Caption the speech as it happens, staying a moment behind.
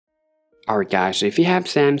Alright guys, so if you have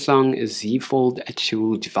Samsung Z Fold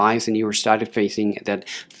 2 device and you started facing that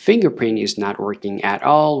fingerprint is not working at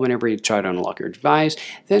all whenever you try to unlock your device,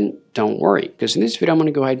 then don't worry, because in this video I'm going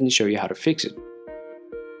to go ahead and show you how to fix it.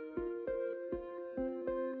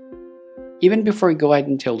 Even before I go ahead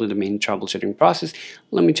and tell you the main troubleshooting process,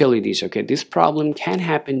 let me tell you this, okay? This problem can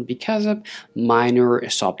happen because of minor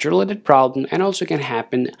software related problem and also can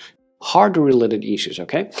happen hardware related issues,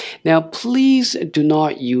 okay? Now please do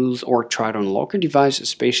not use or try to unlock your device,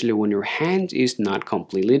 especially when your hand is not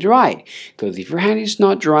completely dry, because if your hand is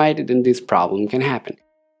not dried, then this problem can happen.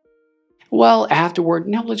 Well, afterward,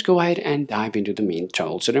 now let's go ahead and dive into the main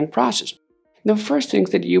troubleshooting process. The first things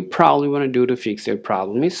that you probably want to do to fix your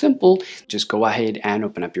problem is simple. Just go ahead and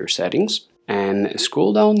open up your settings and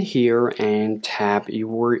scroll down here and tap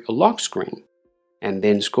your lock screen. And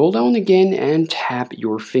then scroll down again and tap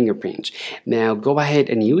your fingerprints. Now go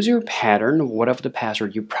ahead and use your pattern, whatever the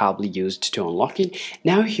password you probably used to unlock it.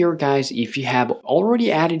 Now here guys, if you have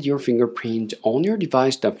already added your fingerprint on your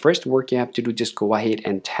device, the first work you have to do, just go ahead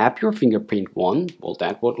and tap your fingerprint one. Well,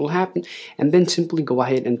 that's what will happen. And then simply go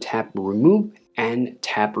ahead and tap remove and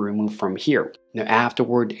tap remove from here. Now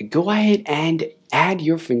afterward, go ahead and add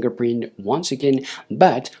your fingerprint once again,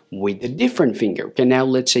 but with a different finger. Okay, now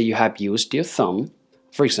let's say you have used your thumb,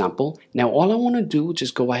 for example. Now all I want to do,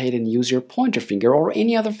 just go ahead and use your pointer finger or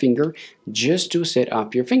any other finger just to set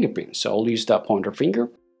up your fingerprint. So I'll use that pointer finger.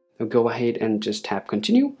 Now go ahead and just tap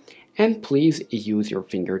continue, and please use your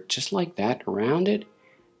finger just like that around it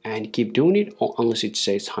and keep doing it unless it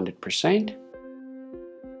says 100%.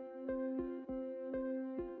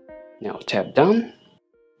 Now tap done.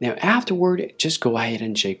 Now afterward, just go ahead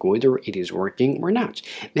and check whether it is working or not.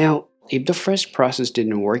 Now, if the first process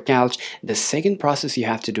didn't work out, the second process you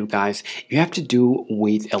have to do, guys, you have to do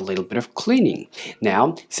with a little bit of cleaning.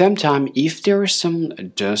 Now, sometimes if there is some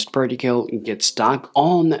dust particle get stuck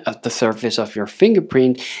on the surface of your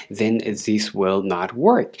fingerprint, then this will not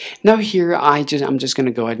work. Now here, I'm just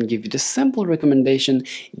gonna go ahead and give you the simple recommendation: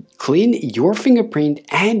 clean your fingerprint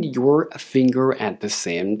and your finger at the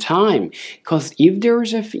same time. Because if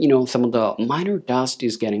there's some of the minor dust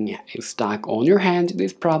is getting stuck on your hand,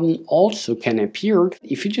 this problem also can appear.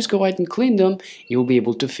 If you just go ahead and clean them, you'll be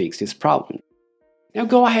able to fix this problem. Now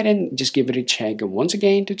go ahead and just give it a check once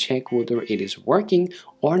again to check whether it is working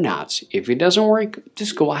or not. If it doesn't work,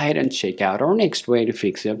 just go ahead and check out our next way to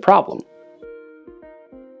fix the problem.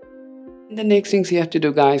 The next things you have to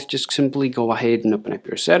do, guys, just simply go ahead and open up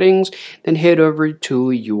your settings, then head over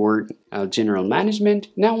to your general management.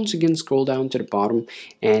 Now once again, scroll down to the bottom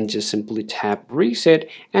and just simply tap reset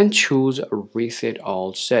and choose reset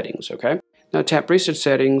all settings. Okay, now tap reset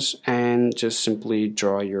settings and just simply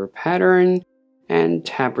draw your pattern and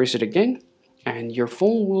tap reset again, and your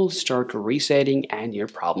phone will start resetting and your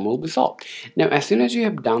problem will be solved. Now as soon as you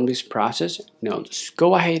have done this process, now just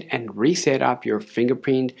go ahead and reset up your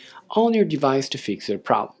fingerprint on your device to fix your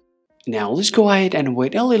problem. Now let's go ahead and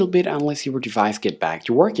wait a little bit unless your device get back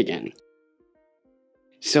to work again.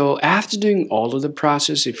 So after doing all of the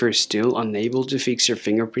process, if you're still unable to fix your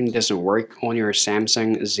fingerprint doesn't work on your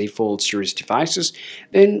Samsung Z Fold series devices,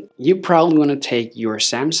 then you probably want to take your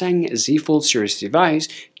Samsung Z Fold series device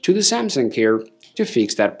to the Samsung care to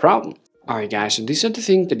fix that problem. Alright guys, so these are the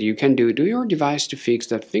things that you can do to your device to fix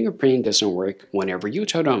that fingerprint doesn't work whenever you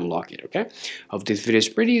try to unlock it, okay? Hope this video is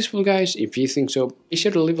pretty useful, guys. If you think so, be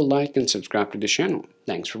sure to leave a like and subscribe to the channel.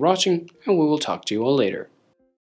 Thanks for watching, and we will talk to you all later.